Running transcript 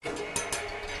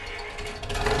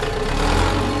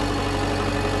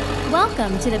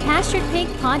Welcome to the Pastured Pig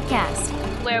Podcast,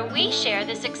 where we share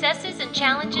the successes and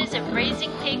challenges of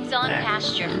raising pigs on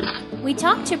pasture. We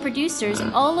talk to producers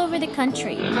all over the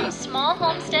country, from small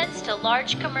homesteads to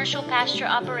large commercial pasture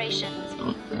operations.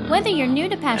 Whether you're new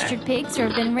to pastured pigs or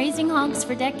have been raising hogs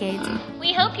for decades,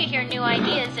 we hope you hear new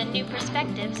ideas and new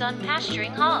perspectives on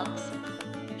pasturing hogs.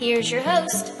 Here's your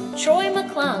host, Troy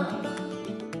McClung.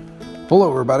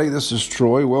 Hello, everybody. This is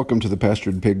Troy. Welcome to the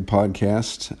Pastured Pig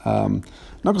Podcast. I'm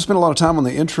not going to spend a lot of time on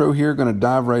the intro here. Going to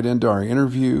dive right into our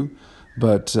interview,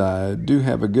 but do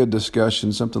have a good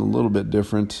discussion, something a little bit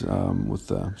different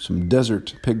with some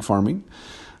desert pig farming.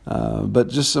 But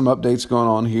just some updates going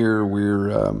on here.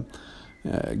 We're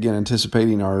again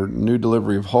anticipating our new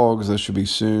delivery of hogs. That should be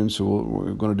soon, so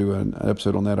we're going to do an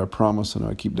episode on that. I promise. I know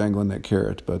I keep dangling that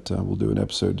carrot, but we'll do an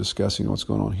episode discussing what's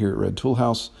going on here at Red Tool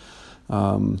House.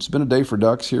 It's been a day for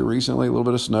ducks here recently. A little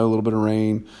bit of snow, a little bit of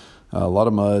rain, a lot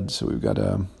of mud. So we've got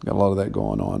a lot of that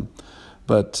going on.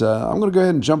 But I'm going to go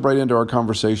ahead and jump right into our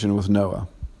conversation with Noah.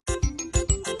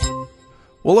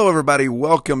 Well, hello, everybody.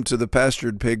 Welcome to the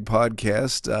Pastured Pig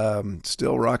Podcast.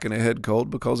 Still rocking a head cold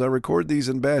because I record these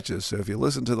in batches. So if you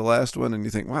listen to the last one and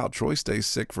you think, wow, Troy stays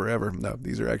sick forever. No,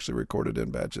 these are actually recorded in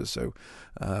batches. So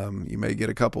you may get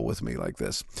a couple with me like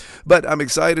this. But I'm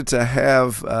excited to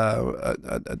have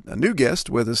a new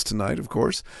guest with us tonight, of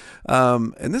course.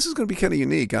 And this is going to be kind of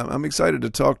unique. I'm excited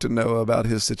to talk to Noah about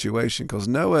his situation because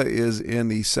Noah is in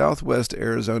the southwest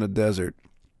Arizona desert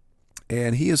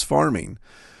and he is farming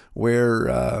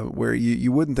where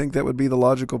you wouldn't think that would be the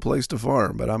logical place to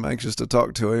farm, but I'm anxious to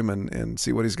talk to him and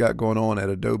see what he's got going on at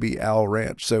Adobe Owl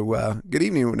Ranch. So good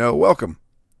evening, Noah. Welcome.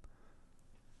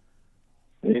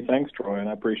 Hey, thanks, Troy, and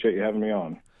I appreciate you having me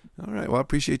on. All right. Well, I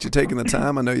appreciate you taking the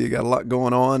time. I know you got a lot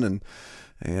going on and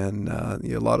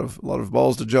you have a lot of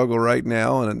balls to juggle right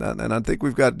now, and I think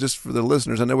we've got, just for the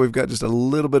listeners, I know we've got just a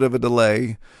little bit of a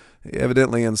delay.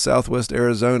 Evidently in southwest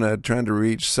Arizona, trying to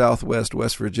reach southwest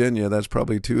West Virginia, that's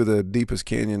probably two of the deepest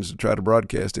canyons to try to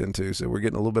broadcast into, so we're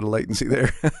getting a little bit of latency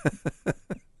there.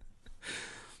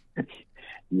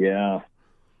 Yeah.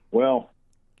 Well,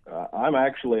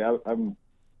 I'm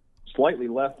slightly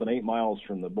less than 8 miles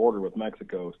from the border with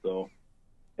Mexico, so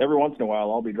every once in a while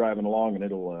I'll be driving along and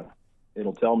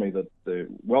it'll tell me that the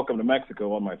welcome to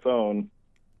Mexico on my phone,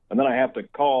 and then I have to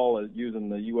call using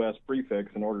the U.S.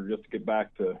 prefix in order just to get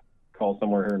back to call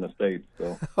somewhere here in the States.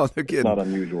 So it's not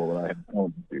unusual that I have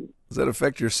phones to do. Does that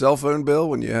affect your cell phone bill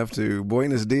when you have to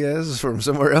Buenos Dias from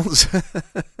somewhere else?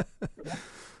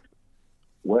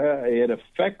 Well, it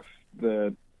affects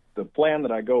the plan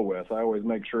that I go with. I always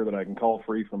make sure that I can call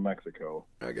free from Mexico.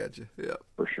 I got you. Yeah,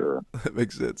 for sure. That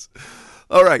makes sense.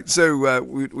 All right, so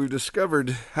we've discovered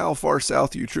how far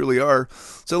south you truly are.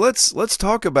 So let's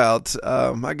talk about.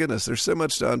 My goodness, there's so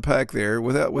much to unpack there.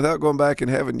 Without going back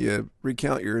and having you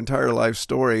recount your entire life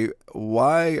story,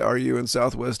 why are you in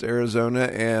southwest Arizona,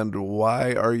 and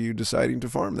why are you deciding to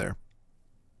farm there?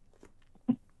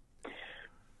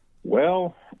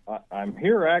 Well, I'm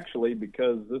here actually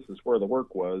because this is where the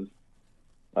work was.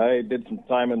 I did some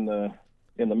time in the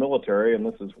military, and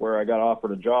this is where I got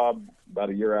offered a job about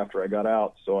a year after I got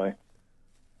out. So I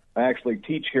actually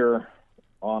teach here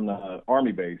on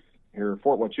Army base here at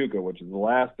Fort Huachuca, which is the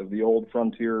last of the old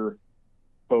frontier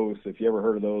posts. If you ever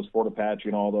heard of those, Fort Apache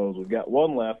and all those, we've got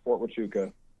one left, Fort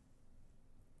Huachuca.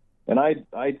 And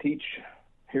I teach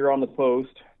here on the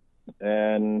post,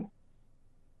 and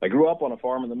I grew up on a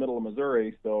farm in the middle of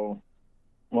Missouri, so,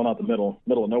 well, not the middle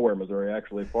of nowhere, Missouri,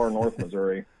 actually, far north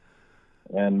Missouri.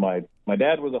 And my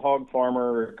dad was a hog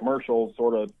farmer, commercial,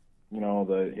 sort of,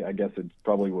 I guess it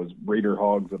probably was breeder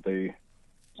hogs that they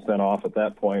sent off at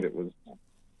that point. It was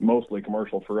mostly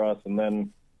commercial for us. And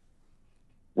then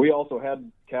we also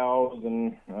had cows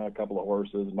and a couple of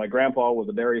horses. My grandpa was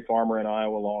a dairy farmer in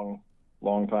Iowa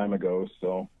long time ago,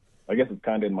 so I guess it's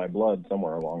kind of in my blood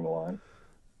somewhere along the line.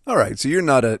 All right, so you're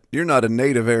not a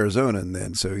native Arizonan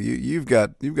then. So you've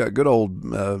got good old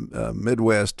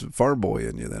Midwest farm boy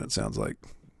in you. Then it sounds like.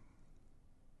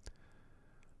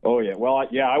 Oh yeah, well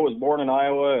I was born in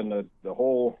Iowa, and the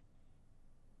whole,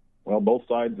 both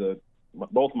sides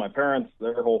both of my parents,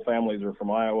 their whole families are from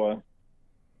Iowa,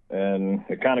 and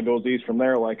it kind of goes east from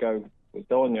there. Like I was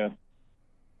telling you,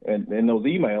 and in those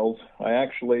emails, I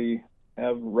actually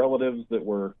have relatives that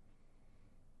were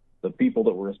the people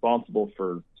that were responsible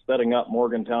for setting up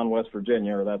Morgantown, West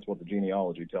Virginia, or that's what the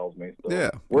genealogy tells me. So yeah,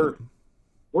 we're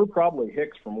probably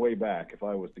Hicks from way back, if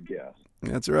I was to guess.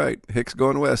 That's right. Hicks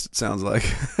going west, it sounds like.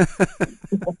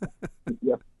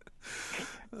 Yeah.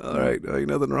 All right. Ain't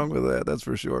nothing wrong with that, that's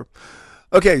for sure.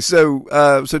 Okay, so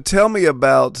tell me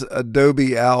about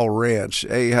Adobe Owl Ranch.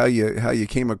 Hey, how you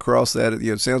came across that?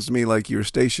 It sounds to me like you were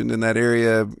stationed in that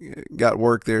area, got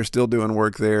work there, still doing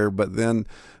work there, but then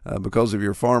because of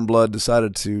your farm blood,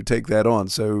 decided to take that on.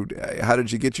 So, how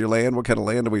did you get your land? What kind of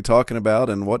land are we talking about,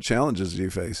 and what challenges do you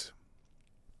face?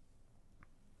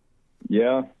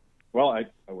 Yeah. Well, I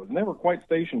was never quite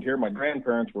stationed here. My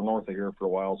grandparents were north of here for a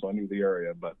while, so I knew the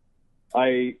area. But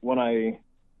when I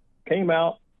came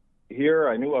out here,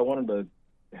 I knew I wanted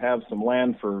to have some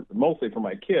land mostly for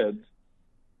my kids,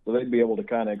 so they'd be able to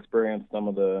kind of experience some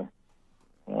of the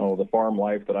farm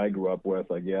life that I grew up with,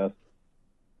 I guess.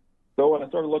 So when I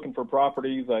started looking for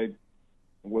properties, I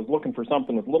was looking for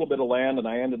something with a little bit of land, and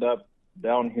I ended up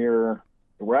down here.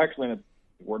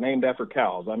 We're named after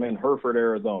cows. I'm in Hereford,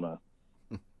 Arizona.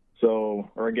 So,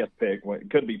 or I guess pig. Well,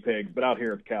 it could be pigs, but out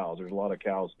here it's cows. There's a lot of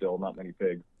cows still, not many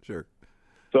pigs. Sure.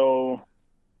 So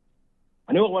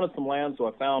I knew I wanted some land, so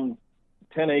I found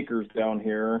 10 acres down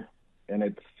here, and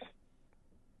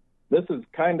this is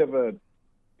kind of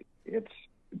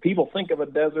people think of a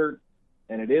desert,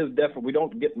 and it is definitely, we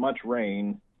don't get much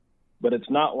rain, but it's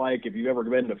not like if you've ever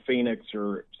been to Phoenix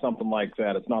or something like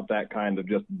that. It's not that kind of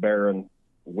just barren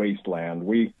wasteland.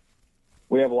 We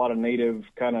have a lot of native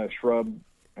kind of shrub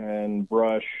and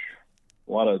brush,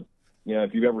 a lot of,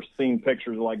 if you've ever seen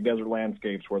pictures of like desert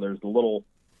landscapes where there's the little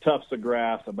tufts of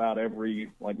grass about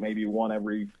maybe one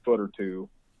every foot or two,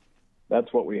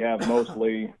 that's what we have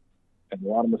mostly, and a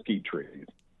lot of mesquite trees.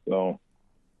 So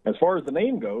as far as the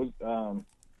name goes, so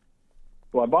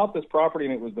I bought this property,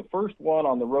 and it was the first one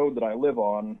on the road that I live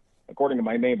on, according to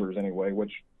my neighbors anyway,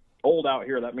 which old out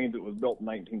here, that means it was built in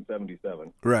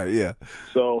 1977. Right, yeah.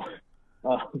 So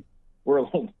we're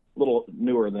a little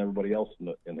newer than everybody else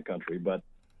in the country, but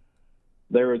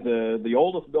there is the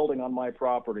oldest building on my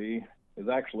property is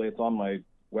actually, it's on my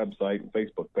website and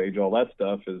Facebook page, all that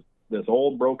stuff, is this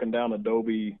old broken down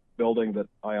adobe building that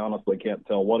I honestly can't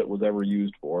tell what it was ever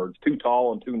used for. It's too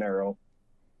tall and too narrow,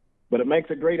 but it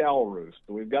makes a great owl roost.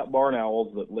 So we've got barn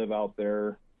owls that live out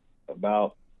there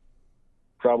about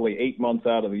probably 8 months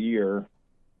out of the year.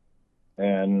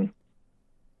 And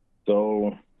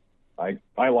so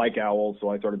I like owls, so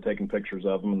I started taking pictures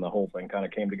of them, and the whole thing kind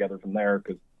of came together from there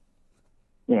because,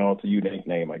 it's a unique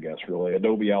name, I guess, really.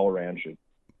 Adobe Owl Ranch. It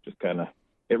just kind of,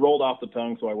 it rolled off the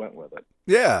tongue, so I went with it.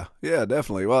 Yeah,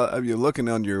 definitely. Well, you're looking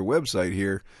on your website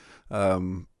here.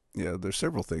 There's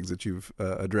several things that you've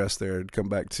addressed there to come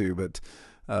back to, but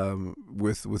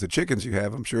with the chickens you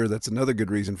have, I'm sure that's another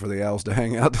good reason for the owls to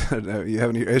hang out. You have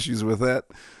any issues with that?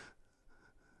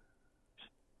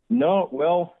 No,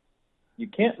 well, you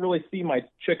can't really see my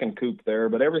chicken coop there,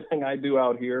 but everything I do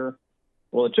out here,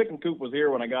 well, the chicken coop was here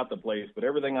when I got the place, but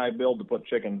everything I build to put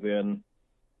chickens in,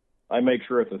 I make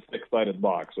sure it's a 6-sided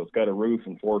box. So it's got a roof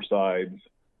and 4 sides,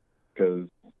 because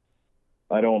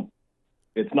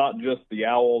it's not just the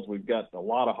owls. We've got a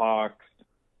lot of hawks.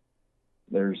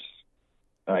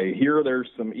 I hear there's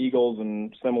some eagles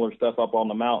and similar stuff up on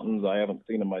the mountains. I haven't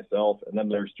seen them myself. And then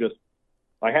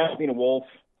I have seen a wolf,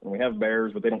 and we have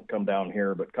bears, but they don't come down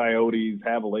here. But coyotes,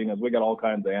 javelinas, we got all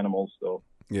kinds of animals. So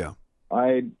yeah,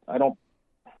 I don't.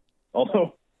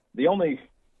 Although the only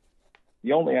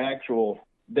actual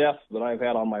deaths that I've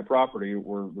had on my property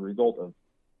were the result of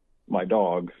my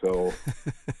dog, so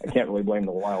I can't really blame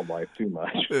the wildlife too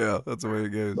much. Yeah, that's the way it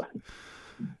goes.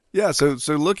 Yeah, so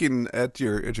looking at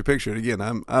your picture, and again,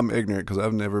 I'm ignorant because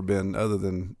I've never been, other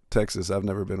than Texas, I've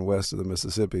never been west of the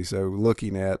Mississippi. So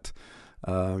looking at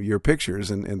your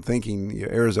pictures and thinking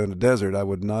Arizona desert, I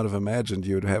would not have imagined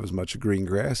you would have as much green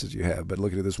grass as you have. But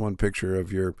looking at this one picture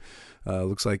of your,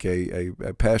 looks like a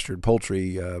pastured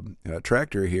poultry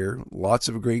tractor here, lots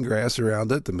of green grass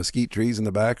around it. The mesquite trees in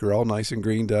the back are all nice and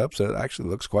greened up, so it actually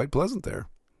looks quite pleasant there.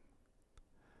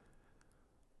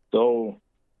 So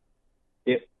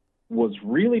it was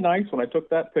really nice when I took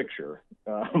that picture.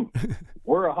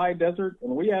 We're a high desert,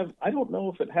 and I don't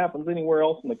know if it happens anywhere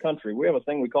else in the country, we have a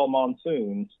thing we call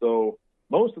monsoon. So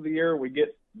most of the year we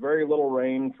get very little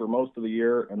rain for most of the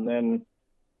year, and then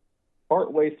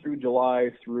partway through July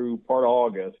through part of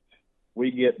August,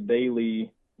 we get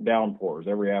daily downpours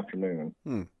every afternoon.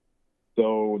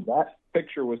 So that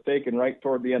picture was taken right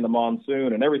toward the end of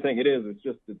monsoon, and everything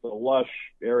it's a lush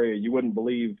area. You wouldn't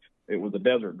believe it was a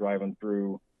desert driving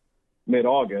through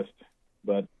mid-August,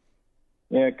 but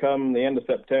yeah, come the end of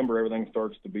September, everything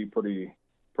starts to be pretty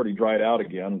dried out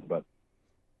again. But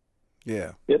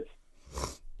yeah, it's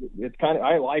kind of,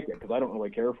 I like it because I don't really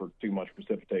care for too much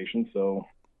precipitation. So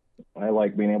I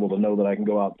like being able to know that I can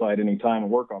go outside anytime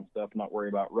and work on stuff, and not worry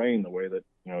about rain the way that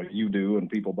you do, and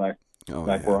people back Oh,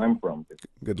 back yeah. where I'm from.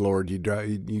 Good Lord, you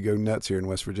go nuts here in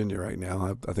West Virginia right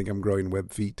now. I think I'm growing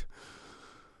web feet.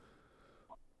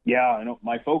 Yeah, I know.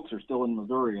 My folks are still in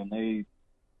Missouri, and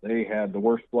they had the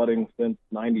worst flooding since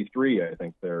 '93, I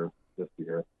think, there this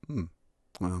year.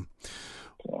 Wow.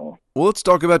 So. Well, let's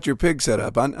talk about your pig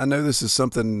setup. I know this is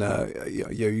something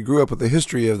you grew up with the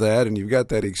history of that, and you've got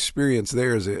that experience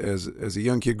there as a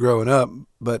young kid growing up.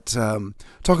 But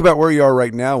talk about where you are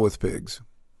right now with pigs.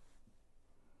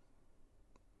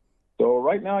 So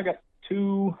right now I got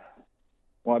two.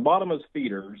 Well, I bought them as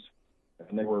feeders,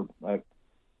 and they were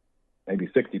maybe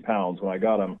 60 pounds when I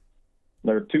got them.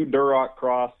 They're two Duroc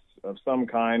cross of some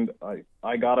kind.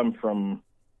 I got them from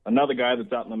another guy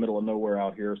that's out in the middle of nowhere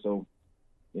out here. So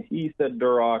he said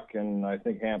Duroc and I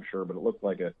think Hampshire, but it looked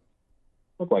like a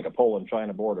Poland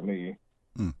China boar to me.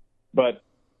 But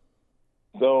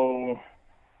so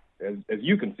as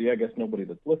you can see, I guess nobody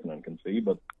that's listening can see,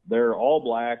 but they're all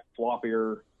black,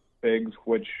 floppier pigs,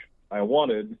 which I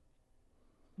wanted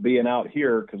being out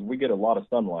here because we get a lot of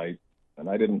sunlight, and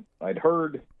I'd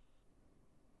heard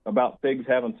about pigs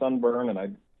having sunburn, and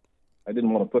I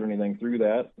didn't want to put anything through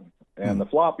that. And the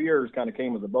flop ears kind of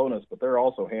came as a bonus, but they're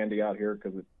also handy out here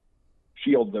because it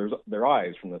shields their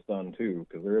eyes from the sun too,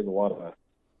 because there is a lot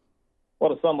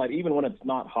of sunlight. Even when it's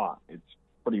not hot, it's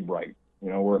pretty bright. You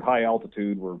know, we're at high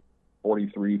altitude. We're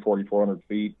 4,400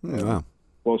 feet,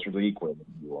 closer to the equator than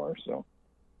you are. So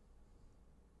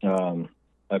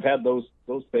I've had those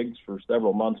pigs for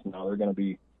several months now. They're going to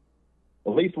be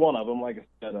at least one of them. Like I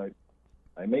said,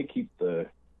 I may keep the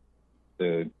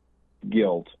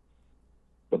gilt,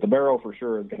 but the barrow for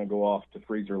sure is going to go off to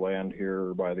freezer land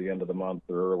here by the end of the month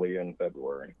or early in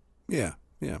February. Yeah.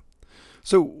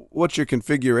 So what's your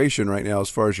configuration right now as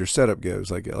far as your setup goes,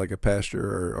 like a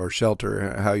pasture or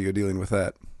shelter? How are you dealing with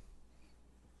that?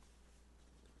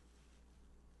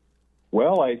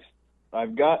 Well,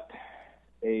 I've got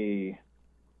a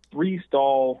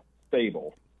 3-stall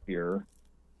stable here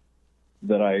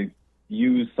that I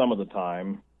use some of the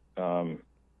time,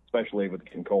 especially if it's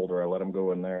getting colder. I let them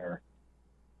go in there.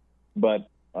 But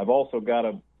I've also got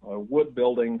a wood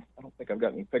building. I don't think I've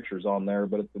got any pictures on there,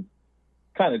 but it's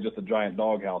kind of just a giant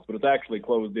doghouse. But it's actually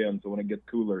closed in, so when it gets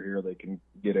cooler here, they can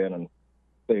get in and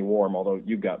stay warm. Although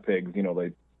you've got pigs, you know,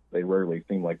 they rarely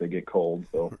seem like they get cold.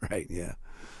 So right, yeah.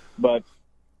 But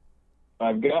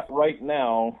I've got right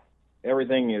now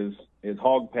everything is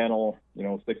hog panel,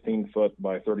 16 foot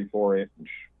by 34 inch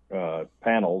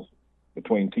panels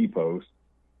between T-posts.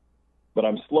 But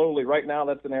I'm slowly, right now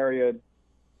that's an area,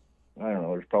 I don't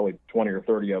know, there's probably 20 or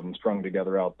 30 of them strung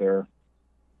together out there.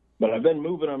 But I've been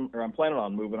moving them, or I'm planning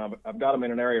on moving. I've got them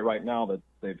in an area right now that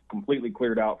they've completely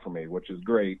cleared out for me, which is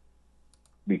great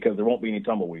because there won't be any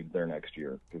tumbleweeds there next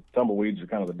year. Because tumbleweeds are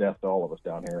kind of the death to all of us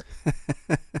down here.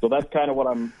 So that's kind of what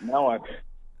I'm now.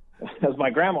 As my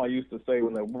grandma used to say,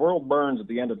 when the world burns at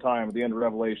the end of time, at the end of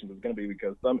Revelations, it's going to be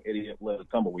because some idiot lit a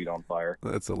tumbleweed on fire.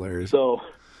 That's hilarious. So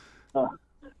that's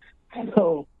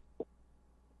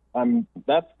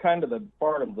kind of the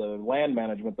part of the land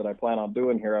management that I plan on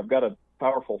doing here. I've got a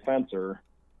powerful fencer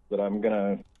that I'm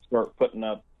going to start putting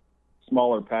up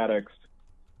smaller paddocks.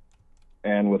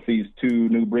 And with these two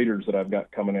new breeders that I've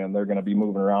got coming in, they're going to be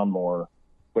moving around more,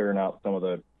 clearing out some of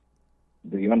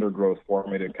the undergrowth for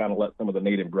me to kind of let some of the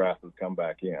native grasses come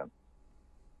back in.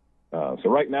 So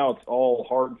right now it's all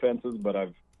hard fences, but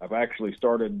I've actually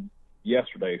started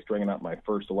yesterday stringing out my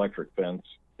first electric fence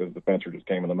because the fencer just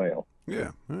came in the mail.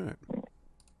 Yeah, all right.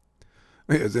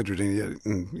 It's interesting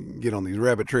you get on these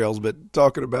rabbit trails, but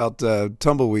talking about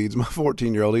tumbleweeds, my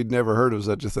 14-year-old, he'd never heard of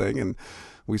such a thing, and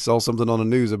we saw something on the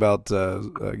news about,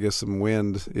 I guess, some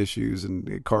wind issues and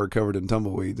a car covered in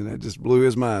tumbleweeds, and it just blew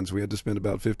his mind. So we had to spend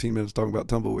about 15 minutes talking about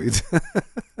tumbleweeds.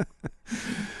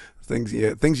 things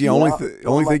you only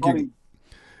think you.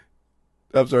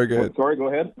 I'm sorry, go ahead. Sorry, go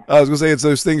ahead. I was going to say it's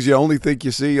those things you only think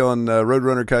you see on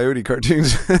Roadrunner Coyote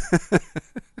cartoons.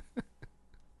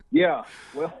 Yeah,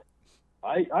 well,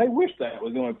 I wish that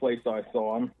was the only place I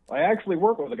saw him. I actually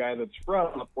work with a guy that's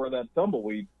from up where that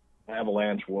tumbleweed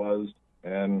avalanche was,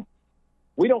 and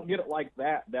we don't get it like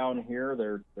that down here.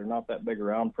 They're not that big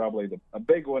around. Probably a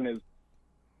big one is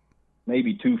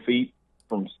maybe 2 feet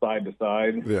from side to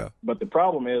side. Yeah. But the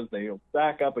problem is they'll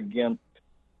stack up against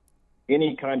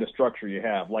any kind of structure you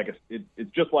have. Like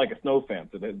it's just like a snow fence.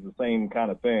 It is the same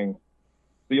kind of thing.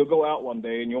 So you'll go out one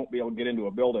day and you won't be able to get into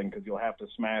a building because you'll have to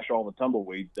smash all the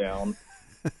tumbleweeds down.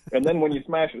 And then when you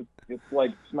smash it, it's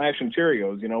like smashing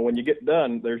Cheerios. When you get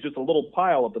done, there's just a little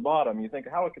pile at the bottom. You think,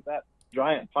 how could that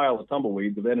giant pile of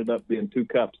tumbleweeds have ended up being 2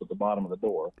 cups at the bottom of the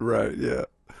door? Right, yeah.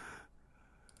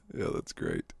 Yeah, that's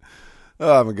great.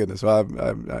 Oh my goodness! Well,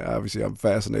 I'm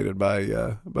fascinated by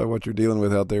what you're dealing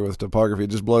with out there with topography.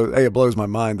 It just blows my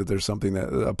mind that there's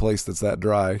a place that's that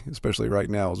dry, especially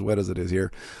right now, as wet as it is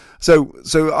here. So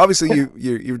obviously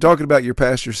you're talking about your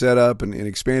pasture setup and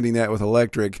expanding that with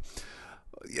electric.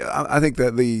 Yeah, I think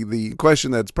that the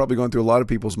question that's probably going through a lot of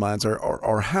people's minds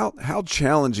are how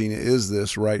challenging is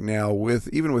this right now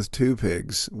even with two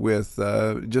pigs, with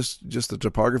just the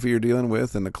topography you're dealing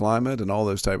with and the climate and all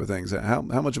those type of things. How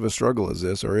much of a struggle is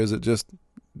this, or is it just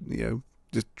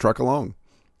just truck along?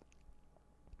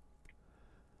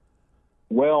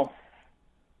 Well,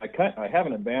 I have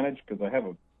an advantage because I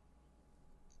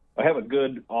have a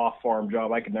good off farm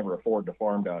job. I could never afford to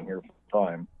farm down here full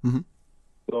time,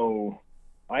 so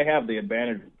I have the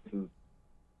advantage. This is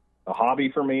a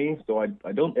hobby for me, so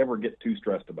I don't ever get too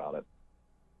stressed about it.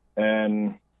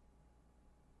 And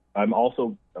I'm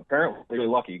also apparently really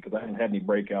lucky because I haven't had any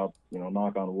breakouts,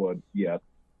 knock on wood, yet.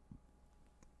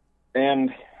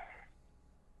 And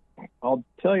I'll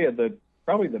tell you that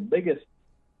probably the biggest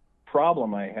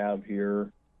problem I have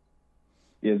here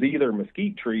is either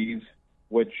mesquite trees,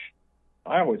 which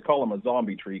I always call them a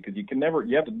zombie tree because you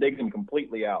have to dig them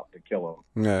completely out to kill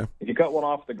them. Yeah. If you cut one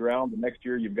off the ground, the next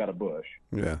year you've got a bush.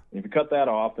 Yeah. And if you cut that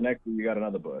off, the next year you got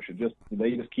another bush.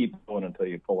 They just keep going until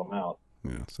you pull them out.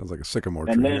 Yeah, sounds like a sycamore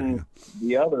tree. And then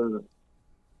the other,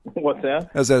 what's that?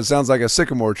 As it sounds like a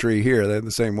sycamore tree here. They're the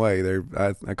same way.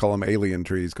 I call them alien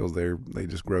trees because they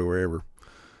just grow wherever.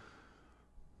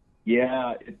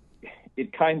 Yeah,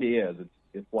 it kind of is.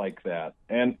 It's like that.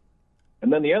 And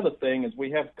then the other thing is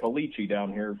we have caliche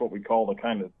down here, is what we call the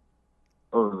kind of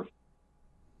earth.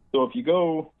 So if you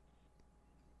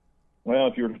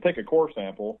were to take a core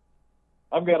sample,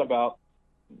 I've got about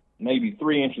maybe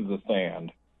 3 inches of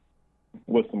sand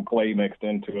with some clay mixed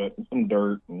into it and some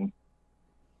dirt. And,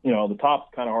 the top's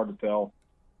kind of hard to tell.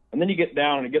 And then you get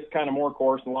down and it gets kind of more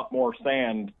coarse and a lot more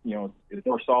sand. It's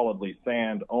more solidly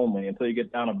sand only until you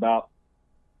get down about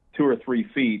 2 or 3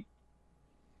 feet.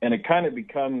 And it kind of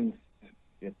becomes,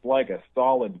 it's like a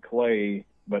solid clay,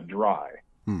 but dry.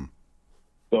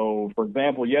 So, for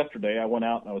example, yesterday I went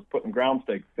out and I was putting ground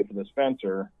stakes into this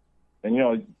fencer.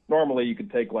 And, normally you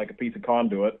could take like a piece of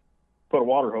conduit, put a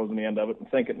water hose in the end of it and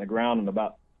sink it in the ground in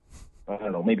about, I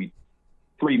don't know, maybe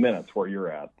 3 minutes where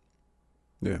you're at.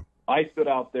 Yeah. I stood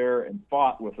out there and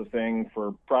fought with the thing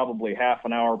for probably half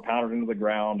an hour, pounded into the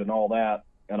ground and all that.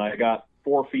 And I got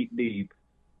 4 feet deep.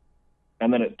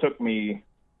 And then it took me,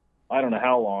 I don't know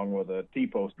how long with a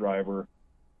T-post driver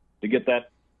to get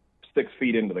that 6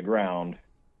 feet into the ground.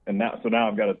 And now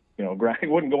I've got it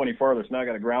wouldn't go any farther. So now I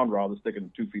got a ground rod that's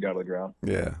sticking 2 feet out of the ground.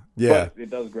 Yeah. Yeah. But it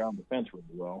does ground the fence really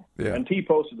well. Yeah. And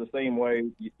T-post is the same way.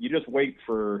 You just wait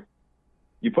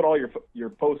you put all your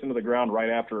posts into the ground right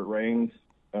after it rains.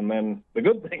 And then the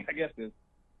good thing, I guess, is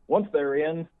once they're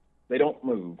in, they don't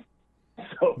move.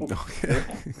 So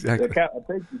exactly. The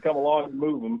pigs can come along and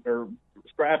move them or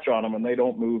scratch on them, and they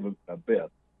don't move a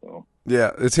bit. So.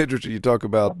 Yeah, it's interesting. You talk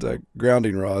about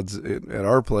grounding rods. At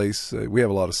our place, we have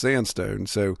a lot of sandstone,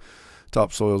 so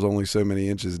topsoil is only so many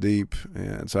inches deep,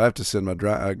 and so I have to send my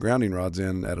grounding rods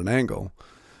in at an angle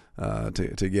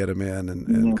to get them in,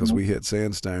 and because we hit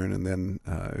sandstone, and then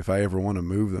if I ever want to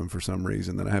move them for some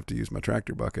reason, then I have to use my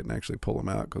tractor bucket and actually pull them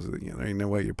out because there ain't no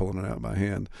way you're pulling it out by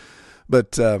hand.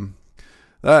 But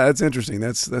that's interesting.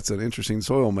 That's an interesting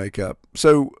soil makeup.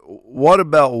 So what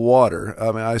about water? I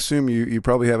mean, I assume you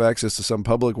probably have access to some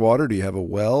public water. Do you have a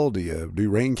well? Do you do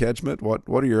rain catchment? What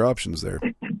are your options there?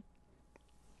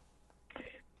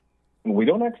 We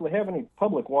don't actually have any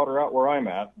public water out where I'm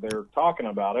at. They're talking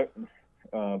about it.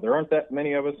 There aren't that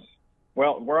many of us.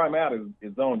 Well, where I'm at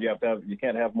is zoned. You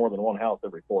can't have more than one house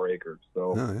every 4 acres.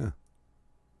 So,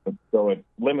 So it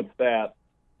limits that.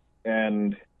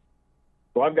 And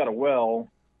so I've got a well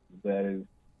that is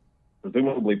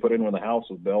presumably put in when the house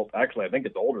was built. Actually, I think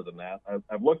it's older than that.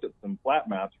 I've looked at some plat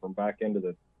maps from back into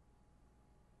the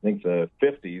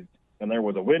 50s, and there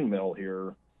was a windmill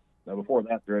here. Now, before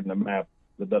that, there isn't a map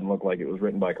that doesn't look like it was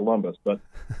written by Columbus. But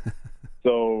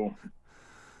so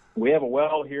we have a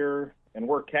well here, and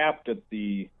we're capped at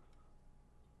the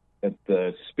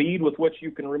speed with which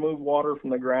you can remove water from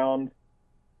the ground.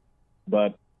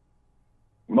 But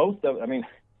most of,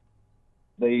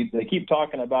 they keep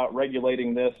talking about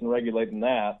regulating this and regulating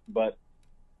that, but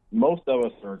most of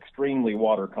us are extremely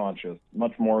water conscious,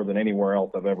 much more than anywhere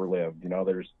else I've ever lived.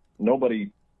 There's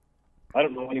nobody, I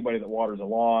don't know anybody that waters a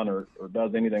lawn or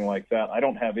does anything like that. I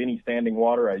don't have any standing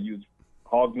water. I use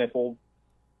hog nipples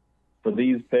for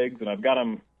these pigs, and I've got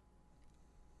them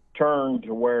turned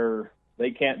to where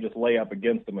they can't just lay up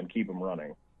against them and keep them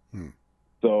running.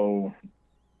 So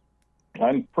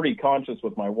I'm pretty conscious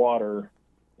with my water.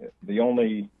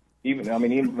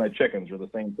 Even my chickens are the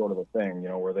same sort of a thing,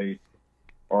 where they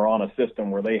are on a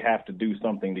system where they have to do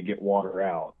something to get water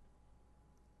out.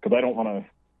 Because I don't want to.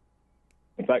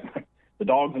 In fact, the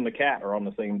dogs and the cat are on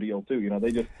the same deal too.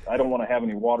 I don't want to have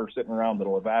any water sitting around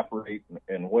that'll evaporate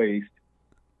and waste.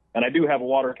 And I do have a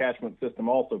water catchment system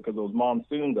also, because those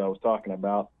monsoons I was talking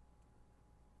about.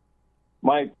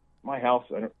 My house,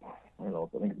 I don't know,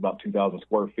 I think it's about 2,000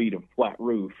 square feet of flat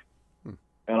roof,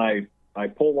 and I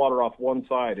pull water off one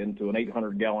side into an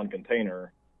 800-gallon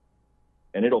container,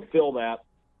 and it'll fill that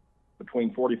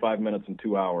between 45 minutes and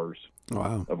 2 hours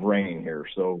of rain here.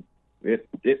 So it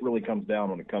really comes down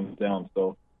when it comes down.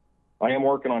 So I am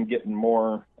working on getting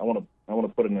more. I want to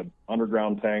put in an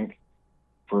underground tank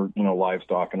for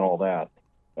livestock and all that,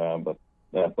 but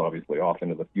that's obviously off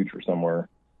into the future somewhere.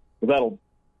 But that'll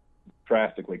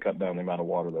drastically cut down the amount of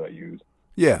water that I use.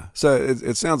 Yeah, so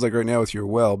it sounds like right now with your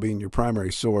well being your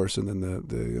primary source, and then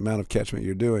the amount of catchment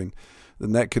you're doing,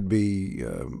 then that could be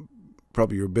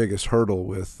probably your biggest hurdle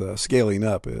with scaling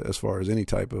up as far as any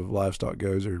type of livestock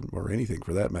goes, or anything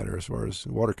for that matter as far as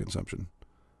water consumption.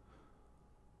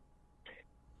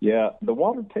 Yeah, the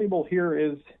water table here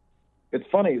it's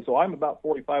funny. So I'm about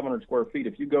 4,500 square feet.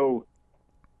 If you go,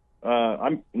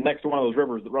 I'm next to one of those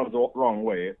rivers that runs the wrong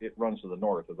way. It runs to the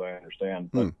north, as I understand.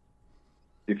 But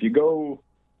if you go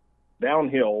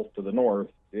downhill to the north,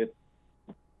 it's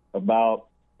about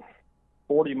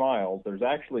 40 miles. There's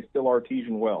actually still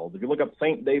artesian wells. If you look up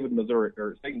St. David, Missouri,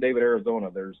 or St. David, Arizona,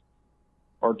 there's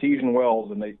artesian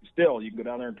wells, and you can go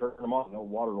down there and turn them on, and the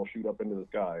water will shoot up into the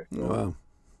sky. So wow.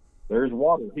 There's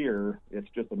water here. It's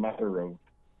just a matter of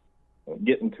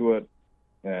getting to it,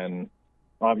 and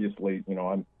obviously,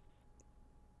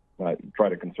 I try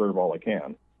to conserve all I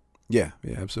can. Yeah,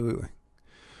 absolutely.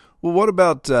 Well, what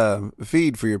about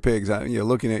feed for your pigs?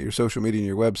 Looking at your social media and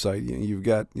your website, you've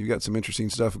got some interesting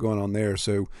stuff going on there.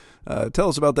 So, tell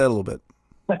us about that a little bit.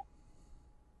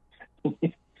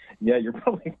 Yeah, you're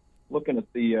probably looking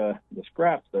at the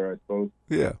scraps there, I suppose.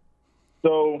 Yeah.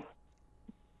 So,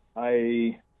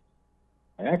 I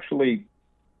actually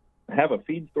have a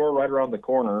feed store right around the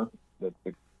corner. That's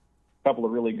a couple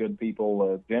of really good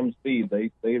people, Jim's Feed.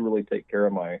 They really take care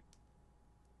of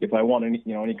if I want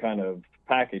any kind of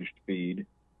packaged feed.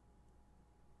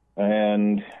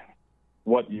 And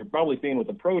what you're probably seeing with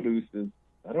the produce is,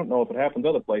 I don't know if it happens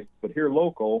other places, but here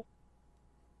local,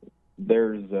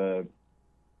 there's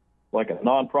like a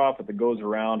nonprofit that goes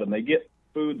around and they get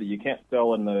food that you can't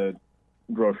sell in the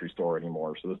grocery store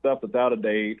anymore. So the stuff that's out of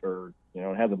date, or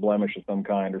has a blemish of some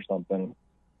kind or something,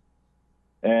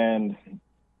 and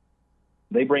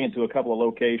they bring it to a couple of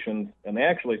locations, and they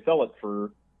actually sell it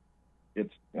for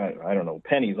I don't know,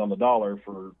 pennies on the dollar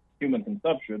for human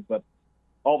consumption. But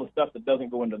all the stuff that doesn't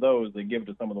go into those, they give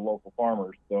to some of the local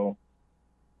farmers. So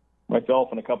myself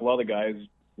and a couple other guys,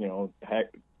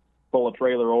 pull a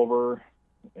trailer over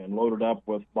and load it up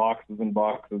with boxes and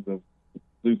boxes of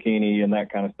zucchini and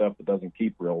that kind of stuff that doesn't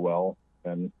keep real well.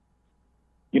 And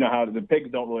how the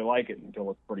pigs don't really like it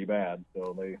until it's pretty bad.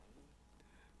 So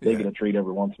they get a treat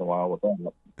every once in a while with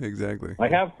that. Exactly. I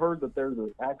have heard that there's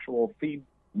an actual feed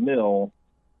mill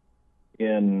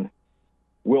in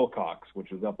Wilcox,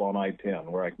 which is up on I-10,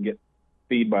 where I can get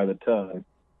feed by the ton.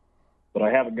 But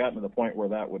I haven't gotten to the point where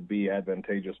that would be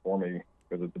advantageous for me,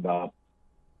 because it's about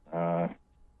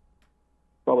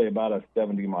probably about a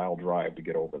 70-mile drive to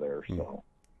get over there. So,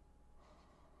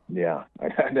 yeah,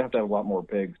 I'd have to have a lot more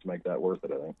pigs to make that worth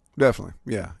it, I think. Definitely.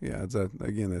 Yeah. It's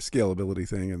again, the scalability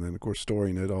thing, and then, of course,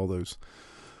 storing it, all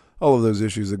of those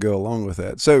issues that go along with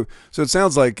that. So it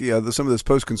sounds like some of this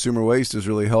post-consumer waste is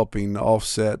really helping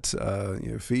offset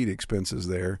feed expenses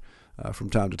there from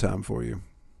time to time for you.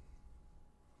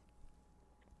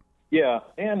 Yeah,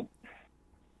 and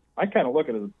I kind of look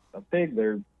at a pig.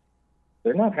 They're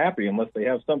not happy unless they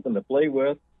have something to play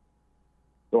with.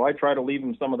 So I try to leave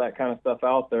them some of that kind of stuff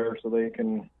out there so they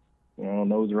can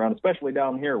nose around, especially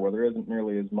down here where there isn't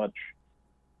nearly as much,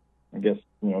 I guess,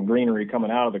 greenery coming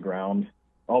out of the ground.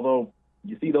 Although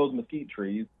you see those mesquite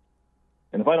trees,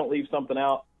 and if I don't leave something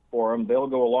out for them, they'll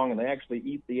go along and they actually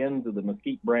eat the ends of the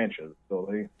mesquite branches. So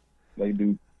they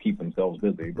do keep themselves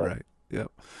busy. But. Right.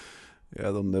 Yep. Yeah,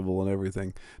 they'll nibble and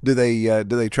everything. Do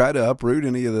they try to uproot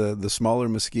any of the smaller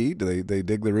mesquite? Do they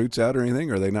dig the roots out or anything,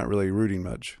 or are they not really rooting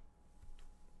much?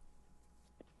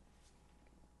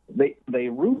 They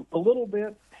root a little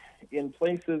bit in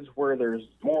places where there's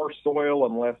more soil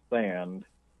and less sand,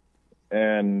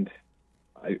 and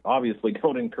I obviously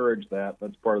don't encourage that.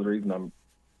 That's part of the reason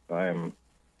I'm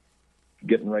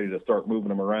getting ready to start moving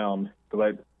them around,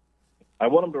 because I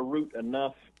want them to root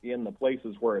enough in the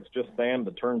places where it's just sand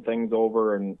to turn things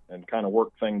over and kind of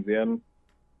work things in.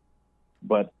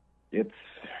 But it's,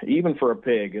 even for a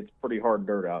pig, it's pretty hard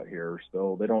dirt out here.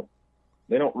 So they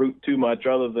don't root too much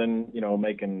other than,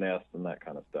 making nests and that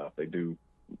kind of stuff. They do,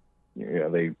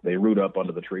 they root up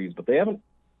under the trees, but they haven't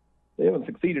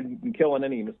succeeded in killing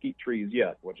any mesquite trees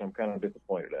yet, which I'm kind of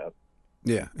disappointed at.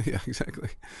 Yeah, exactly.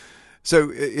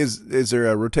 So is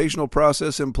there a rotational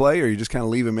process in play, or you just kind of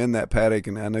leave them in that paddock?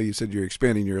 And I know you said you're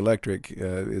expanding your electric.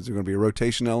 Is there going to be a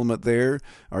rotation element there?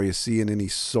 Are you seeing any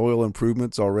soil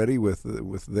improvements already with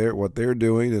what they're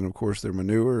doing, and of course their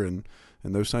manure and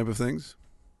those type of things?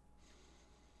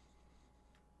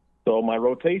 So my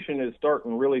rotation is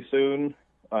starting really soon.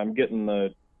 I'm getting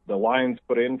the lines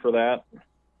put in for that,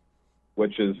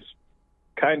 which is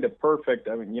kind of perfect.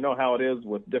 I mean, you know how it is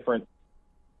with different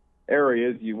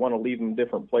areas, you want to leave them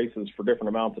different places for different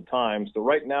amounts of time. So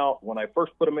right now, when I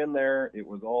first put them in there, it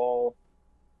was all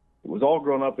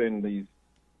grown up in these,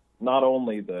 not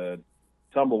only the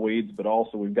tumbleweeds, but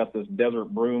also we've got this desert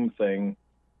broom thing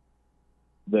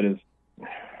that is,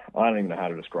 I don't even know how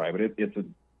to describe it.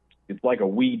 It's like a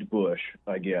weed bush,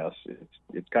 I guess.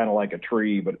 It's kind of like a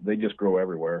tree, but they just grow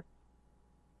everywhere.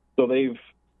 So they've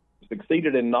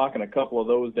succeeded in knocking a couple of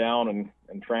those down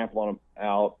and trampling them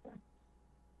out,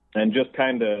 and just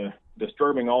kind of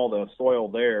disturbing all the soil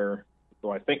there.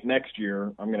 So I think next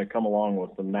year I'm going to come along with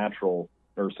some natural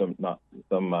or some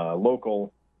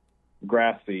local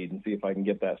grass seed and see if I can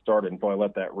get that started and probably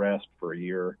let that rest for a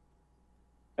year.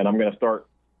 And I'm going to start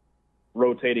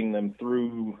rotating them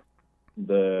through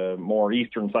the more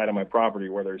eastern side of my property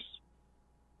where there's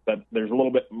a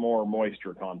little bit more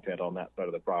moisture content on that side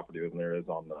of the property than there is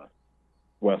on the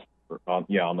west. On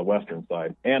the western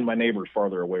side, and my neighbor's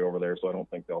farther away over there, so I don't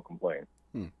think they'll complain.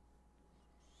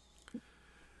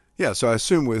 Yeah, so I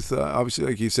assume with obviously,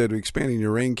 like you said, expanding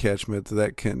your rain catchment,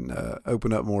 that can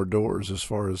open up more doors as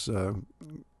far as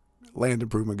land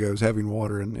improvement goes, having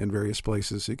water in various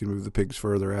places, so you can move the pigs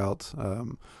further out,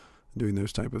 doing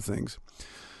those type of things.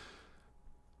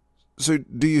 So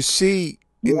do you see...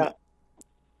 Yeah.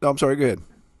 Oh, I'm sorry, go ahead.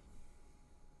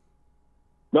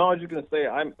 No, I was just going to say,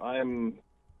 I'm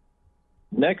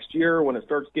next year, when it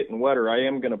starts getting wetter, I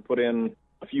am going to put in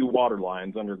a few water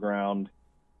lines underground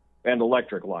and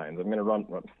electric lines. I'm going to run,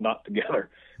 not together,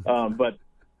 but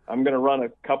I'm going to run a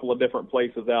couple of different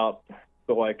places out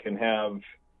so I can have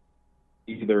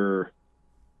either,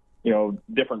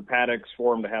 different paddocks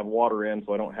for them to have water in,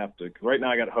 so I don't have to, because right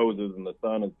now I got hoses, and the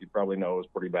sun, as you probably know, is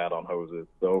pretty bad on hoses.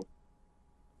 So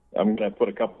I'm going to put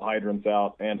a couple hydrants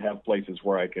out and have places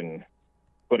where I can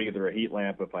put either a heat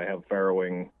lamp if I have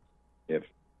farrowing,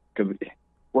 because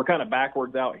we're kind of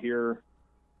backwards out here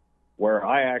where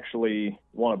I actually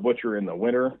want to butcher in the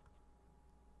winter,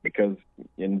 because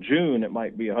in June it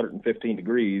might be 115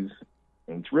 degrees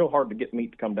and it's real hard to get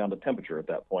meat to come down to temperature at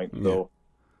that point. Yeah. So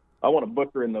I want to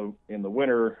butcher in the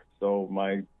winter. So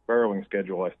my farrowing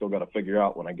schedule, I still got to figure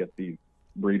out when I get these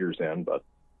breeders in, but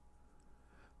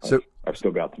I've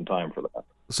still got some time for that.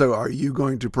 So are you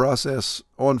going to process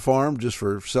on farm just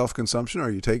for self-consumption, or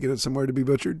are you taking it somewhere to be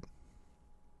butchered?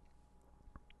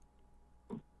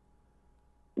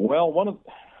 Well, one of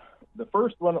the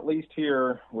first one, at least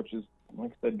here, which is,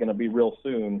 like I said, going to be real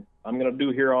soon, I'm going to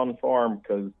do here on farm,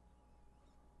 because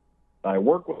I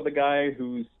work with a guy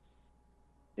who's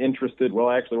interested. Well,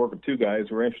 I actually work with two guys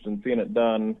who are interested in seeing it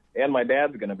done, and my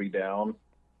dad's going to be down.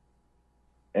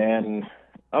 And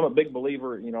I'm a big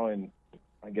believer, in,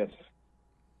 I guess,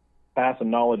 passing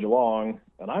knowledge along.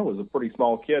 And I was a pretty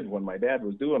small kid when my dad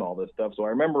was doing all this stuff, so I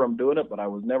remember him doing it, but I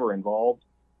was never involved.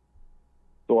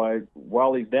 So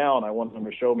while he's down, I want him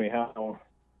to show me how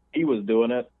he was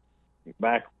doing it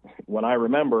back when I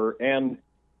remember. And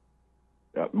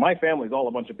my family's all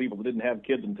a bunch of people that didn't have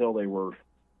kids until they were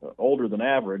older than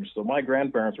average. So my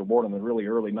grandparents were born in the really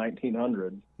early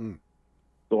 1900s.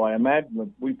 So I imagine that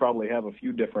we probably have a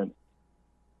few different,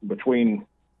 between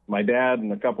my dad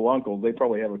and a couple uncles, they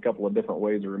probably have a couple of different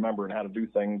ways of remembering how to do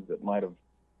things that might have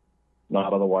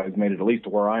not otherwise made it at least to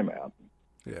where I'm at.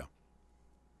 Yeah.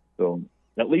 So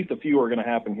at least a few are going to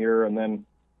happen here. And then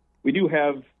we do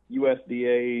have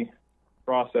USDA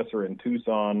processor in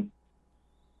Tucson,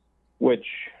 which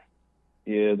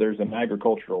there's an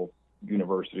agricultural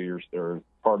university or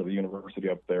part of the university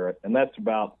up there. And that's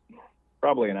about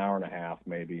probably an hour and a half,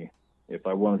 maybe, if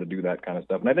I wanted to do that kind of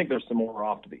stuff. And I think there's some more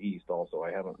off to the east also.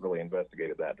 I haven't really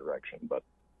investigated that direction, but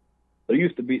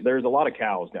there's a lot of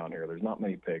cows down here. There's not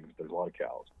many pigs. There's a lot of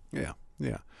cows. Yeah.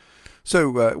 Yeah.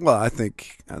 So, I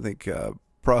think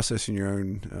processing your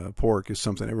own pork is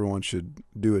something everyone should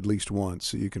do at least once,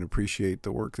 so you can appreciate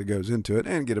the work that goes into it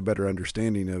and get a better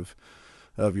understanding of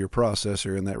of your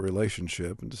processor in that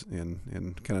relationship,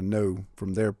 and kind of know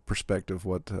from their perspective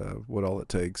what all it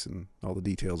takes and all the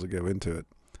details that go into it.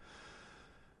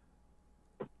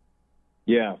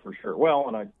 Yeah, for sure. Well,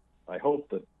 and I hope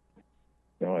that,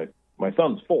 my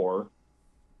son's 4,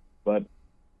 but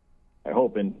I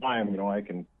hope in time, I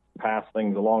can pass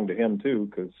things along to him too,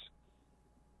 because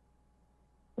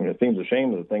it seems a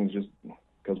shame that things, just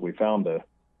because we found a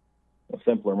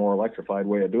simpler, more electrified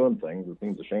way of doing things, it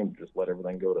seems a shame to just let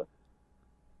everything go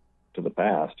to the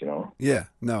past, Yeah,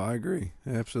 no, I agree.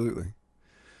 Absolutely.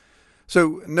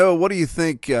 So, Noah, what do you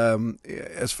think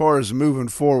as far as moving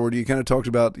forward? You kind of talked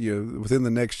about within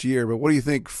the next year, but what do you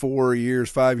think 4 years,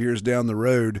 5 years down the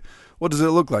road? What does it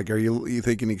look like? Are you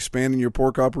thinking expanding your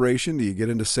pork operation? Do you get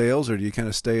into sales, or do you kind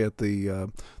of stay at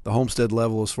the homestead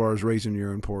level as far as raising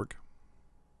your own pork?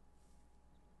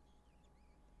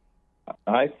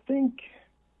 I think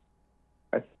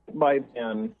by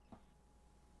then,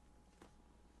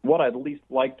 what I'd least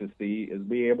like to see is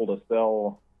be able to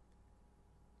sell.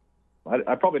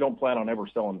 I probably don't plan on ever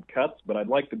selling cuts, but I'd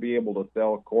like to be able to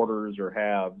sell quarters or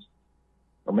halves,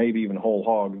 or maybe even whole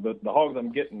hogs. But the hogs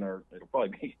I'm getting it'll probably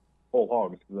be whole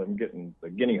hogs, because I'm getting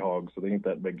the guinea hogs, so they ain't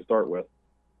that big to start with.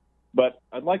 But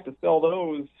I'd like to sell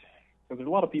those, because there's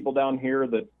a lot of people down here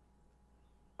that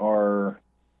are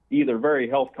either very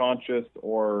health conscious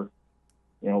or,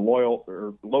 loyal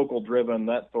or local driven,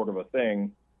 that sort of a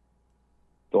thing.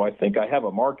 So I think I have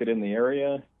a market in the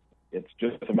area. It's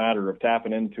just a matter of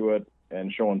tapping into it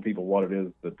and showing people what it is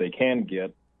that they can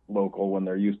get local when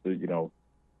they're used to,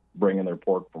 bringing their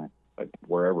pork from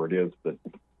wherever it is that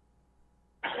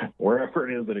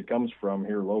it comes from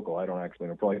here local. I don't actually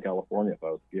know, probably California if I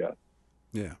was to guess.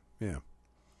 Yeah, yeah.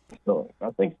 So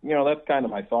I think, that's kind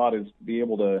of my thought, is to be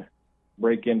able to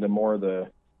break into more of the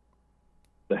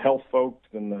health folks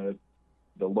and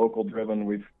the local driven.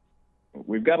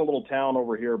 We've got a little town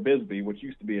over here, Bisbee, which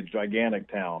used to be a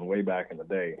gigantic town way back in the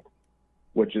day,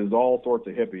 which is all sorts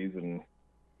of hippies, and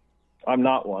I'm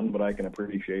not one, but I can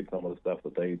appreciate some of the stuff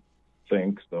that they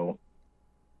think. So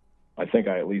I think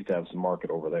I at least have some market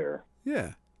over there.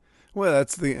 Yeah. Well,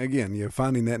 that's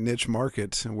finding that niche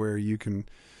market where you can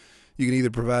either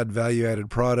provide value-added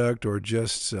product or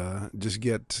just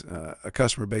get a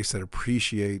customer base that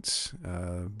appreciates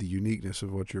the uniqueness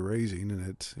of what you're raising,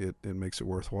 and it makes it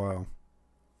worthwhile.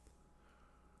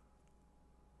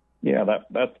 Yeah,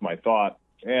 that's my thought.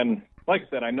 And like I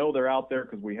said, I know they're out there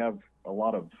because we have a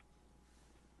lot of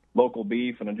local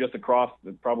beef, and just across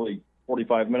probably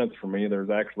 45 minutes from me,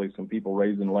 there's actually some people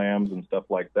raising lambs and stuff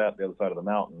like that the other side of the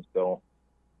mountain. So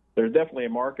there's definitely a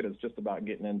market. It's just about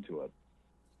getting into it.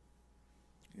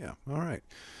 Yeah. All right.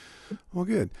 Well,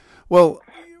 good. Well,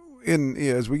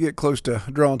 as we get close to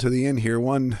drawing to the end here,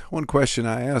 one question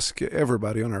I ask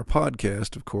everybody on our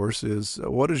podcast, of course, is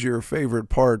what is your favorite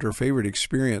part or favorite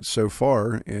experience so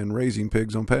far in raising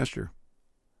pigs on pasture?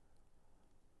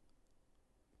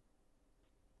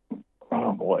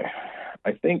 Oh boy,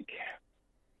 I think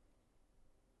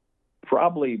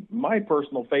probably my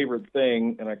personal favorite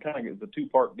thing, and I kind of it's a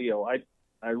 2-part deal.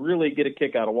 I really get a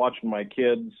kick out of watching my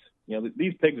kids.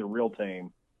 These pigs are real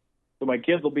tame. So my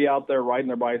kids will be out there riding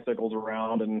their bicycles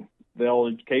around, and they'll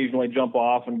occasionally jump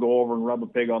off and go over and rub a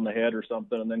pig on the head or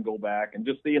something, and then go back, and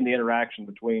just seeing the interaction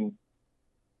between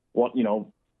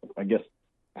I guess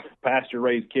pasture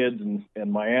raised kids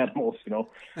and my animals,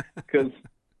 because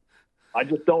I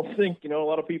just don't think, a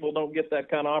lot of people don't get that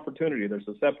kind of opportunity. They're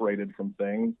so separated from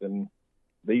things, and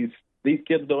these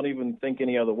kids don't even think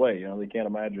any other way. They can't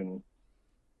imagine.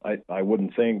 I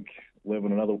wouldn't think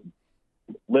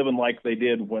living like they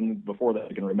did before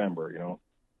they can remember,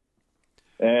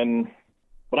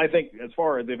 But I think as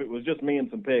far as if it was just me and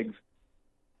some pigs,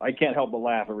 I can't help but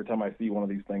laugh every time I see one of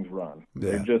these things run.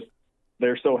 Yeah.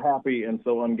 They're so happy and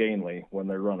so ungainly when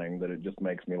they're running that it just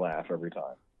makes me laugh every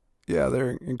time. Yeah,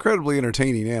 they're incredibly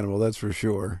entertaining animal, that's for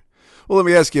sure. Well, let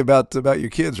me ask you about your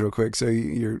kids real quick. So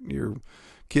your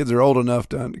kids are old enough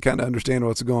to kind of understand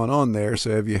what's going on there. So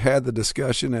have you had the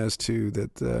discussion as to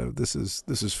that this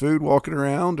is food walking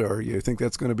around, or you think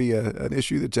that's going to be an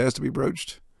issue that has to be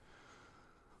broached?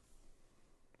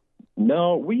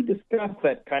 No, we discussed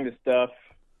that kind of stuff,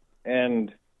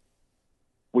 and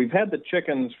we've had the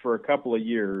chickens for a couple of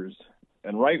years.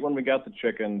 And right when we got the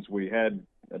chickens, we had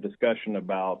a discussion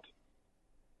about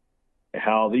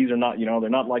how these are not, they're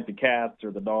not like the cats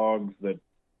or the dogs that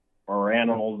are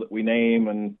animals that we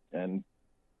name and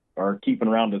are keeping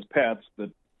around as pets,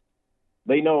 that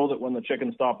they know that when the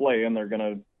chickens stop laying, they're going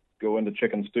to go into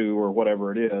chicken stew or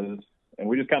whatever it is. And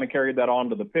we just kind of carried that on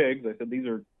to the pigs. I said, these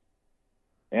are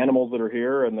animals that are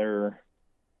here, and they're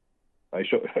I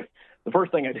show the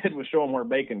first thing I did was show them where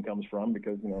bacon comes from,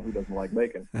 because who doesn't like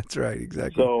bacon? That's right,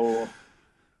 exactly. So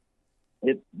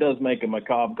it does make a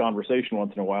macabre conversation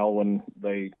once in a while when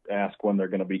they ask when they're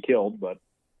going to be killed, but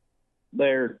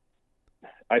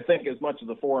I think as much as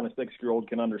a 4 and a 6-year-old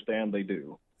can understand, they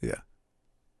do.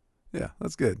 Yeah,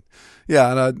 that's good. Yeah,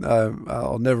 and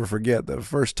I'll never forget the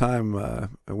first time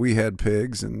we had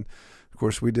pigs, and of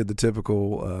course we did the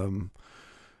typical.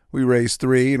 We raised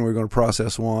 3, and we were going to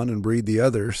process 1 and breed the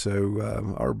other.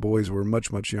 So our boys were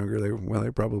much younger. They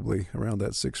were probably around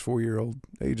that 4-year-old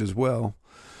age as well,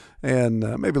 and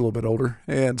maybe a little bit older.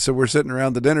 And so we're sitting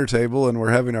around the dinner table, and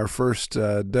we're having our first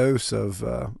dose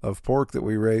of pork that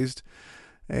we raised.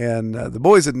 And the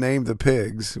boys had named the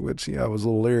pigs, which I was a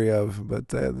little leery of, but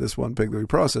this one pig that we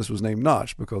processed was named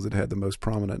Notch because it had the most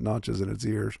prominent notches in its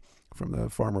ears from the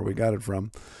farmer we got it from.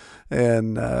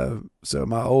 And so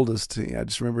my oldest, I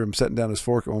just remember him setting down his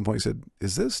fork at one point. He said,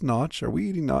 "Is this Notch? Are we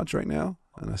eating Notch right now?"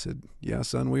 And I said, "Yeah,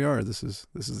 son, we are. This is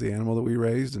the animal that we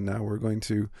raised, and now we're going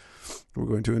to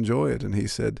enjoy it." And he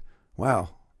said,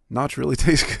 "Wow, Notch really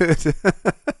tastes good."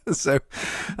 So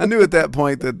I knew at that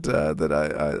point that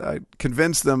I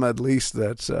convinced them at least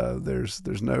that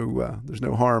there's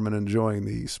no harm in enjoying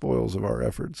the spoils of our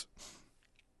efforts.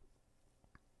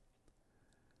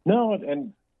 No,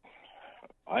 and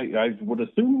I would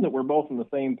assume that we're both on the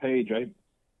same page.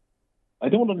 I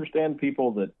don't understand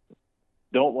people that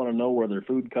don't want to know where their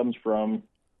food comes from,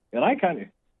 and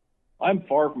I'm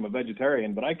far from a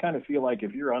vegetarian, but I kind of feel like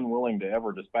if you're unwilling to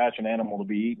ever dispatch an animal to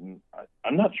be eaten,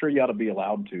 I'm not sure you ought to be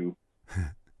allowed to.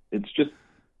 It's just,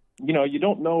 you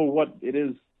don't know what it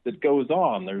is that goes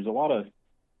on. There's a lot of,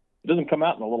 it doesn't come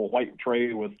out in a little white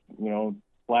tray with,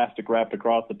 plastic wrapped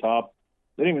across the top.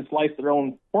 They don't even slice their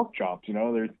own pork chops.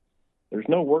 There's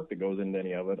no work that goes into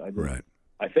any of it. Right.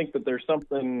 I think that there's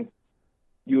something,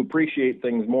 you appreciate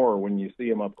things more when you see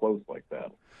them up close like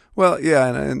that. Well, yeah,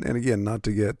 and again, not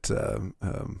to get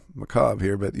macabre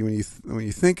here, but when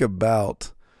you think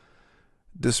about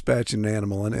dispatching an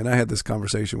animal, and I had this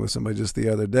conversation with somebody just the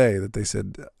other day that they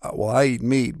said, "Well, I eat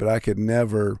meat, but I could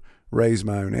never raise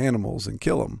my own animals and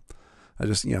kill them. I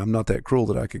just, I'm not that cruel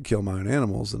that I could kill my own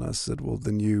animals." And I said, "Well,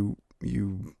 then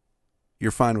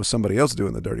you're fine with somebody else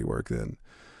doing the dirty work then,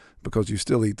 because you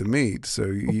still eat the meat. So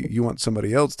you want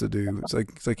somebody else to do.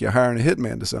 It's like you're hiring a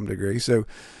hitman to some degree. So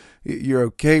you're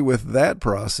okay with that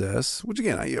process, which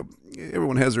again,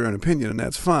 everyone has their own opinion, and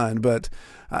that's fine. But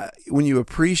when you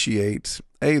appreciate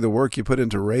the work you put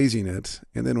into raising it,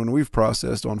 and then when we've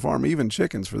processed on farm, even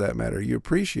chickens for that matter, you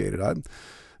appreciate it.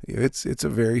 It's a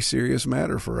very serious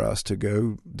matter for us to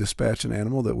go dispatch an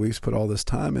animal that we've put all this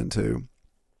time into.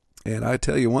 And I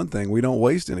tell you one thing, we don't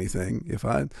waste anything. If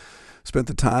I spent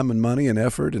the time and money and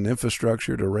effort and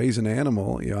infrastructure to raise an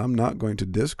animal, I'm not going to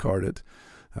discard it.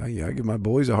 I give my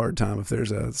boys a hard time if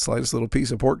there's a slightest little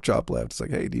piece of pork chop left. It's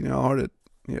like, hey, do you know how hard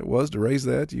it was to raise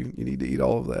that? You need to eat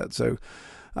all of that. So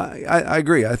I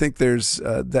agree. I think there's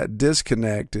that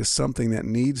disconnect is something that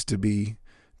needs to be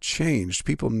changed.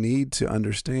 People need to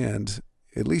understand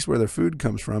at least where their food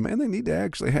comes from, and they need to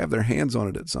actually have their hands on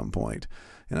it at some point.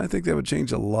 And I think that would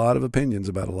change a lot of opinions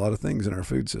about a lot of things in our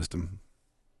food system.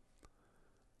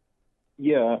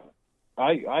 Yeah,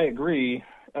 I agree.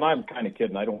 And I'm kind of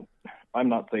kidding. I'm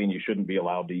not saying you shouldn't be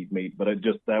allowed to eat meat, but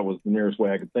that was the nearest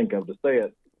way I could think of to say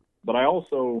it. But I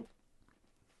also,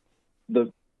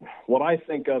 what I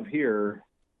think of here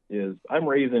is I'm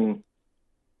raising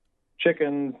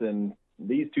chickens and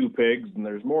these 2 pigs, and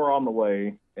there's more on the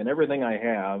way, and everything I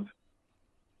have,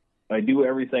 I do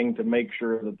everything to make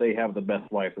sure that they have the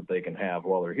best life that they can have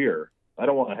while they're here. I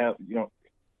don't want to have,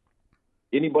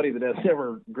 anybody that has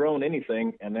never grown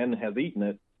anything and then has eaten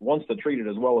it wants to treat it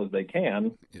as well as they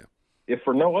can. Yeah. If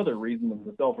for no other reason than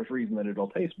the selfish reason that it'll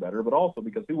taste better, but also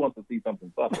because who wants to see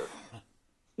something suffer?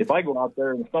 If I go out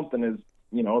there and something is,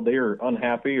 they're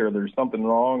unhappy or there's something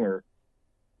wrong or,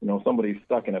 somebody's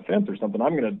stuck in a fence or something,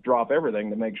 I'm going to drop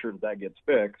everything to make sure that gets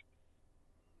fixed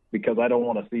because I don't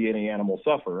want to see any animal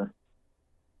suffer.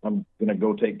 I'm going to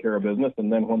go take care of business,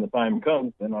 and then when the time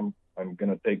comes, then I'm going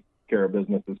to take care of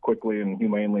business as quickly and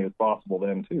humanely as possible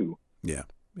then too. Yeah,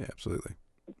 absolutely.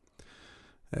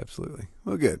 Absolutely.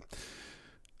 Well, good.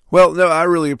 Well, no, I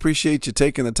really appreciate you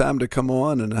taking the time to come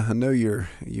on, and I know you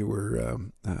were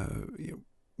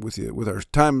with our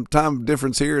time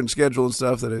difference here and schedule and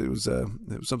stuff that it was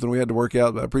something we had to work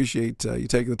out. But I appreciate you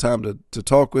taking the time to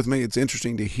talk with me. It's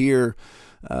interesting to hear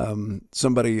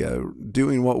somebody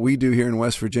doing what we do here in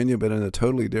West Virginia, but in a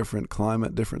totally different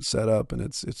climate, different setup, and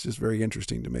it's just very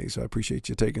interesting to me. So I appreciate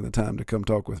you taking the time to come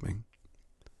talk with me.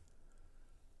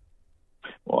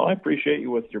 Well, I appreciate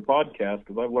you with your podcast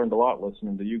because I've learned a lot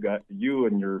listening to you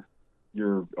and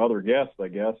your other guests, I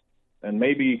guess. And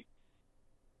maybe,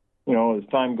 as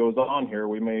time goes on here,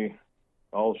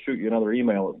 I'll shoot you another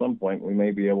email at some point. We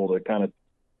may be able to kind of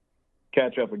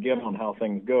catch up again on how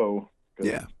things go.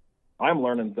 Yeah. I'm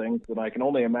learning things, and I can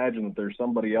only imagine that there's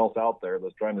somebody else out there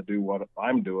that's trying to do what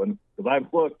I'm doing. Because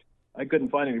I've looked, I couldn't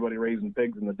find anybody raising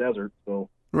pigs in the desert, so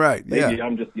right, maybe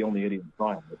I'm just the only idiot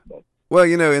trying it. But. Well,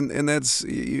 and that's,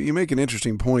 you make an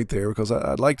interesting point there, because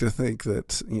I'd like to think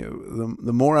that,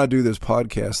 the more I do this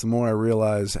podcast, the more I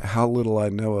realize how little I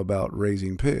know about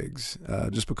raising pigs,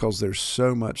 just because there's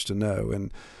so much to know,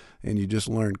 and you just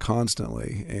learn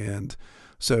constantly. And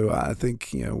so I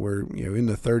think, we're, in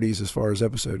the 30s as far as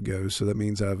episode goes. So that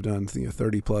means I've done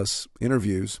 30 plus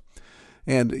interviews,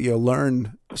 and,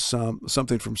 learn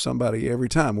something from somebody every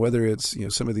time, whether it's,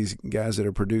 some of these guys that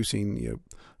are producing,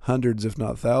 hundreds, if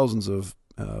not thousands of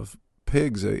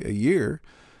pigs a year,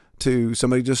 to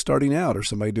somebody just starting out, or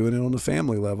somebody doing it on the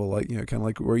family level, like, kind of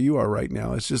like where you are right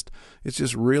now. It's just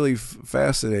really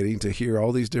fascinating to hear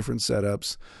all these different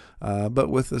setups, but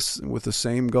with the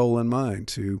same goal in mind,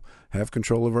 to have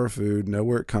control of our food, know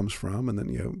where it comes from, and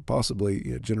then,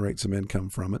 possibly generate some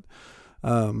income from it.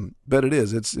 But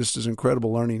it's just an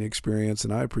incredible learning experience,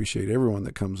 and I appreciate everyone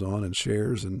that comes on and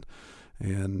shares, and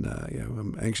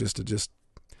I'm anxious to just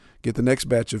get the next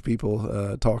batch of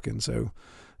people talking. So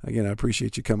again, I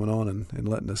appreciate you coming on and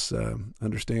letting us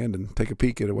understand and take a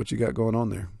peek at what you got going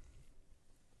on there.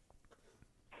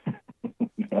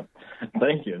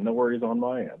 Thank you. No worries on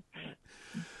my end.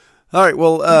 All right.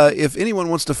 Well, if anyone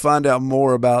wants to find out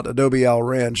more about Adobe Owl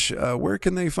Ranch, where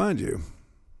can they find you?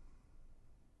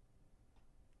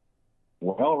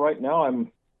 Well, right now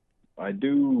I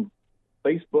do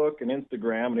Facebook and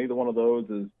Instagram, and either one of those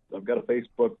is, I've got a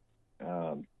Facebook,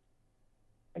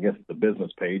 I guess it's a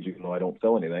business page, even though I don't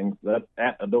sell anything. That's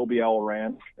at Adobe Owl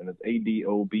Ranch, and it's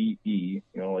ADOBE,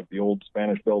 like the old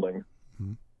Spanish building.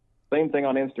 Mm-hmm. Same thing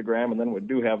on Instagram, and then we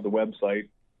do have the website,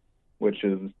 which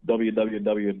is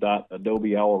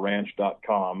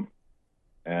www.adobeowlranch.com.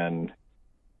 And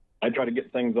I try to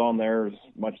get things on there as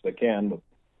much as I can, but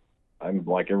I'm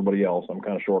like everybody else. I'm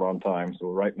kind of short on time,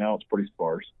 so right now it's pretty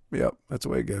sparse. Yep, that's the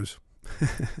way it goes.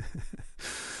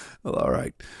 Well, all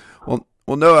right.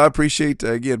 Well, no, I appreciate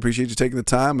you taking the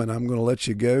time, and I'm going to let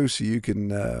you go so you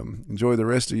can enjoy the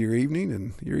rest of your evening.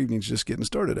 And your evening's just getting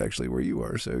started, actually, where you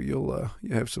are. So you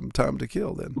have some time to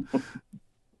kill then.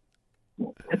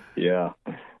 Yeah.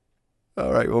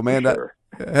 All right. Well, man, sure.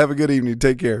 Have a good evening.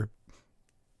 Take care.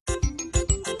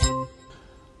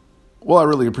 Well, I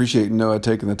really appreciate Noah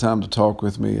taking the time to talk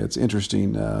with me. It's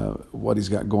interesting what he's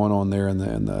got going on there in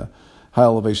the high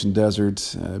elevation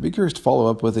desert. Be curious to follow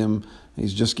up with him.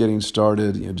 He's just getting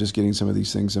started, just getting some of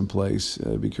these things in place.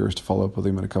 Be curious to follow up with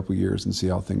him in a couple of years and see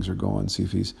how things are going, see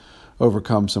if he's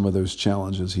overcome some of those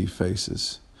challenges he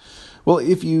faces. Well,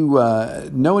 if you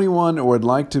know anyone or would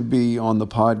like to be on the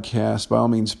podcast, by all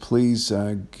means, please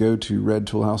go to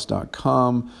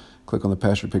redtoolhouse.com, click on the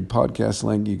Pastured Pig Podcast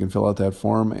link. You can fill out that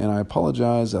form. And I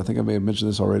apologize, I think I may have mentioned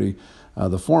this already.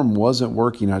 The form wasn't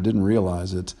working. I didn't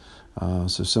realize it.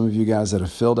 So some of you guys that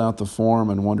have filled out the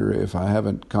form and wonder if I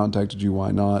haven't contacted you,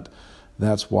 why not?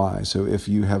 That's why. So if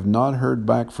you have not heard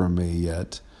back from me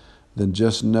yet, then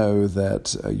just know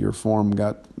that your form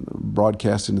got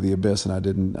broadcast into the abyss and I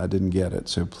didn't get it.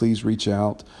 So please reach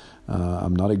out.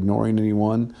 I'm not ignoring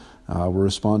anyone. I will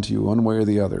respond to you one way or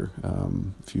the other.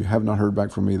 If you have not heard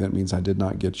back from me, that means I did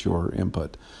not get your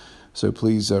input. So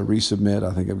please resubmit.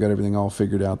 I think I've got everything all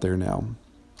figured out there now.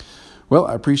 Well,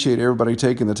 I appreciate everybody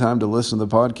taking the time to listen to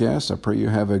the podcast. I pray you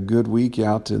have a good week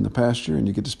out in the pasture and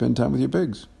you get to spend time with your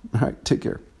pigs. All right, take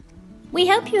care. We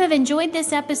hope you have enjoyed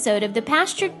this episode of the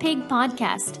Pastured Pig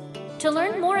Podcast. To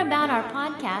learn more about our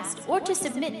podcast, or to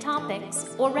submit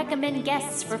topics, or recommend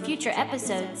guests for future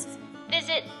episodes,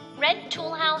 visit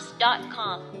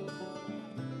redtoolhouse.com.